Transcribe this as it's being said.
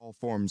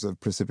all forms of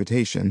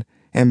precipitation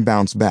and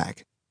bounce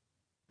back.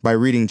 By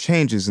reading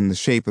changes in the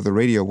shape of the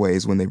radio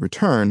waves when they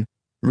return,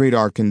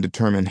 radar can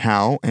determine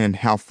how and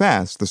how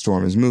fast the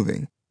storm is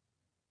moving.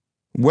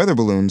 Weather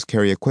balloons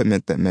carry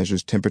equipment that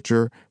measures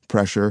temperature,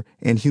 pressure,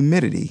 and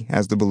humidity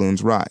as the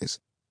balloons rise.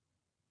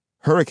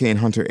 Hurricane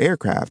hunter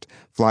aircraft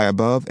fly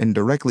above and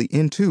directly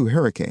into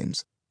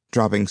hurricanes,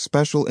 dropping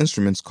special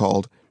instruments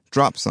called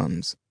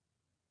dropsums.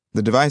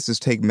 The devices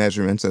take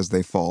measurements as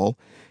they fall,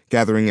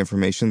 gathering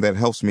information that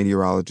helps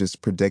meteorologists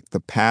predict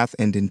the path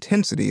and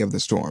intensity of the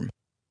storm.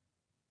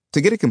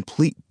 To get a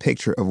complete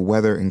picture of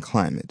weather and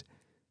climate,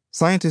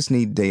 scientists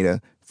need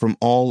data from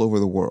all over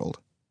the world.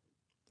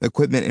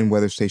 Equipment in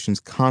weather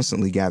stations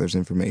constantly gathers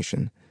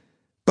information,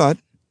 but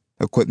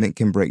equipment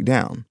can break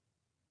down.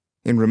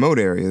 In remote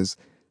areas,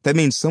 that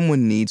means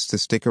someone needs to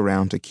stick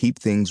around to keep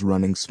things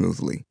running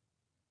smoothly.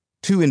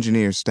 2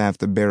 engineers staff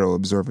the Barrow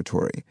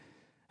Observatory,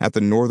 at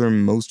the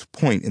northernmost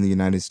point in the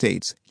United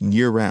States,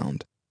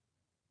 year-round.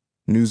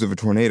 News of a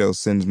tornado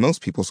sends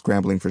most people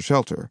scrambling for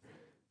shelter,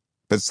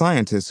 but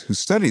scientists who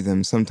study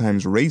them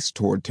sometimes race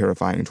toward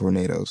terrifying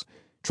tornadoes,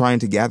 trying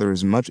to gather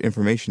as much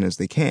information as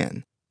they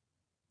can.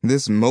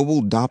 This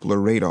mobile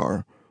Doppler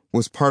radar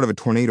was part of a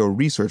tornado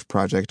research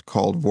project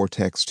called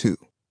Vortex 2.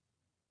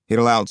 It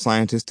allowed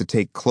scientists to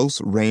take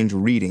close-range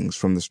readings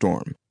from the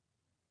storm.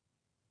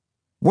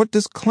 What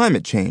does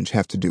climate change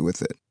have to do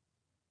with it?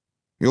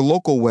 Your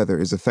local weather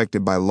is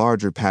affected by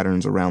larger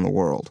patterns around the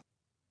world.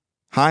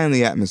 High in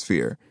the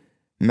atmosphere,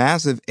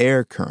 massive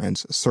air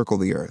currents circle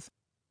the Earth.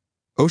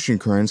 Ocean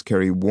currents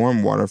carry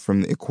warm water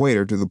from the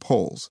equator to the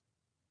poles.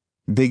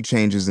 Big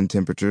changes in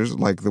temperatures,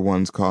 like the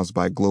ones caused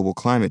by global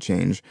climate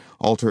change,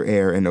 alter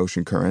air and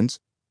ocean currents,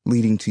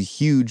 leading to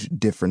huge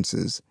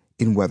differences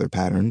in weather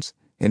patterns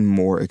and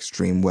more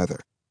extreme weather.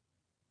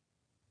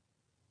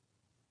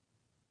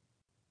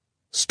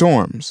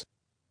 Storms.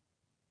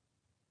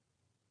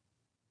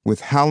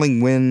 With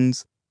howling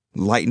winds,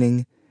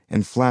 lightning,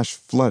 and flash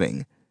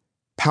flooding,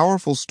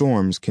 powerful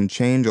storms can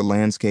change a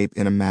landscape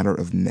in a matter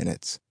of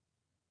minutes.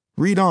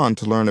 Read on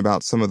to learn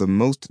about some of the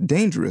most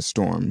dangerous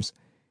storms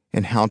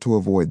and how to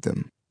avoid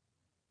them.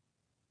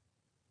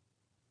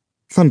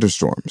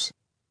 Thunderstorms.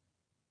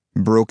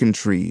 Broken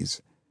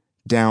trees,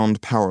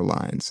 downed power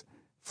lines,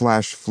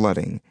 flash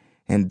flooding,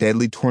 and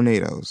deadly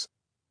tornadoes.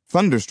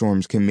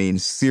 Thunderstorms can mean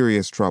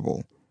serious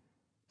trouble,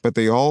 but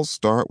they all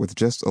start with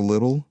just a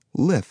little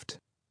lift.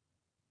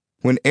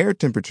 When air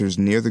temperatures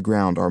near the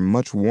ground are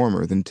much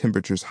warmer than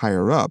temperatures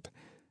higher up,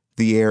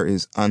 the air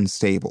is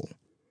unstable.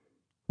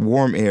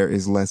 Warm air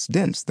is less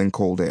dense than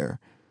cold air,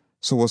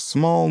 so a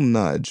small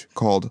nudge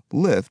called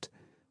lift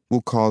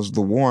will cause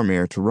the warm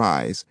air to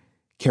rise,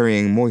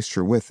 carrying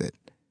moisture with it.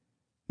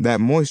 That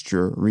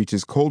moisture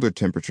reaches colder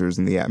temperatures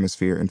in the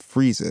atmosphere and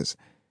freezes,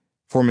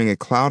 forming a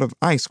cloud of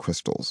ice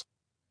crystals.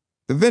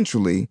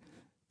 Eventually,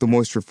 the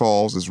moisture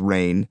falls as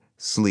rain,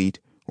 sleet,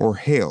 or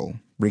hail,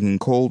 bringing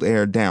cold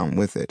air down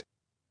with it.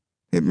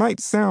 It might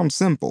sound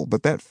simple,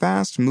 but that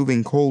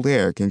fast-moving cold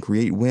air can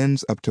create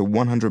winds up to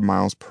 100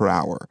 miles per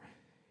hour,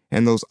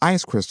 and those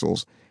ice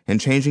crystals and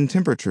changing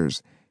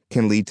temperatures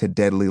can lead to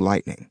deadly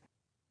lightning.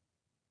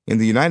 In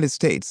the United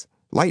States,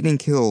 lightning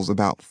kills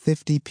about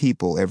 50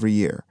 people every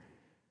year.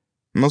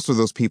 Most of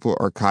those people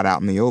are caught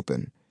out in the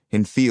open,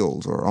 in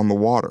fields or on the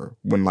water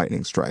when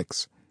lightning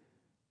strikes.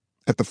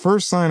 At the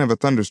first sign of a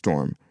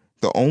thunderstorm,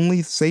 the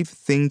only safe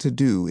thing to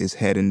do is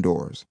head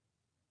indoors.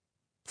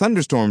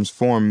 Thunderstorms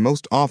form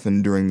most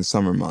often during the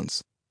summer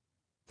months.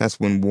 That's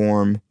when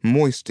warm,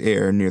 moist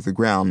air near the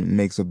ground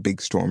makes a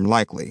big storm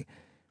likely.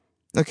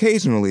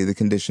 Occasionally, the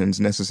conditions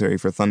necessary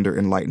for thunder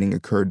and lightning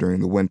occur during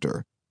the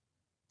winter.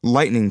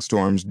 Lightning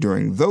storms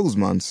during those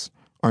months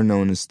are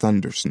known as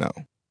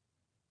thundersnow.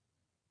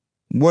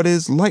 What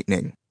is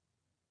lightning?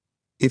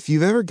 If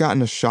you've ever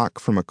gotten a shock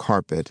from a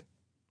carpet,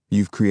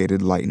 you've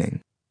created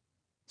lightning.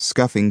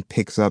 Scuffing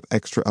picks up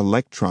extra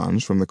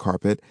electrons from the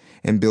carpet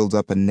and builds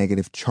up a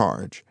negative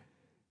charge.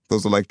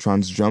 Those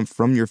electrons jump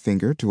from your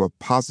finger to a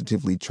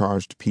positively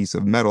charged piece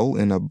of metal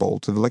in a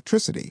bolt of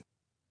electricity.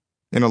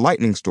 In a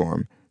lightning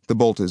storm, the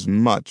bolt is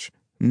much,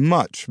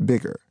 much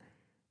bigger,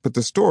 but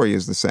the story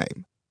is the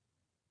same.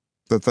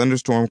 The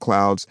thunderstorm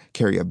clouds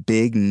carry a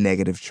big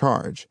negative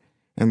charge,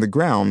 and the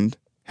ground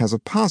has a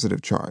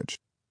positive charge.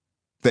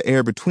 The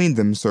air between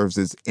them serves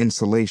as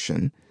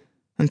insulation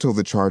until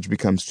the charge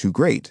becomes too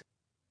great.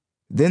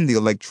 Then the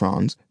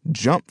electrons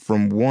jump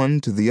from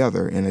one to the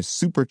other in a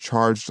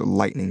supercharged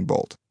lightning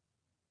bolt.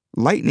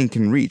 Lightning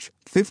can reach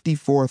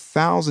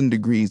 54,000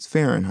 degrees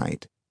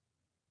Fahrenheit.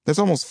 That's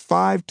almost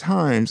 5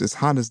 times as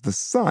hot as the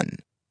sun.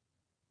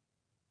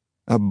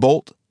 A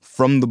bolt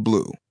from the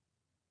blue.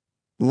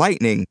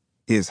 Lightning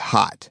is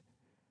hot.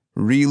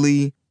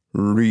 Really,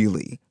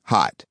 really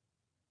hot.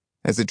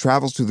 As it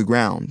travels to the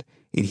ground,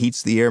 it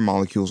heats the air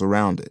molecules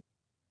around it.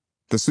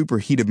 The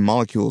superheated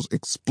molecules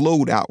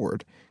explode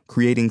outward,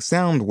 creating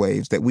sound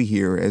waves that we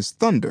hear as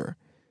thunder.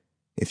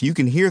 If you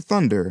can hear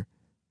thunder,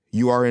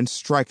 you are in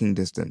striking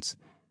distance,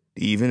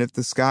 even if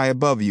the sky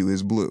above you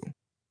is blue.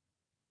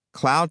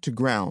 Cloud to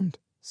ground,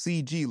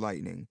 CG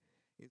lightning,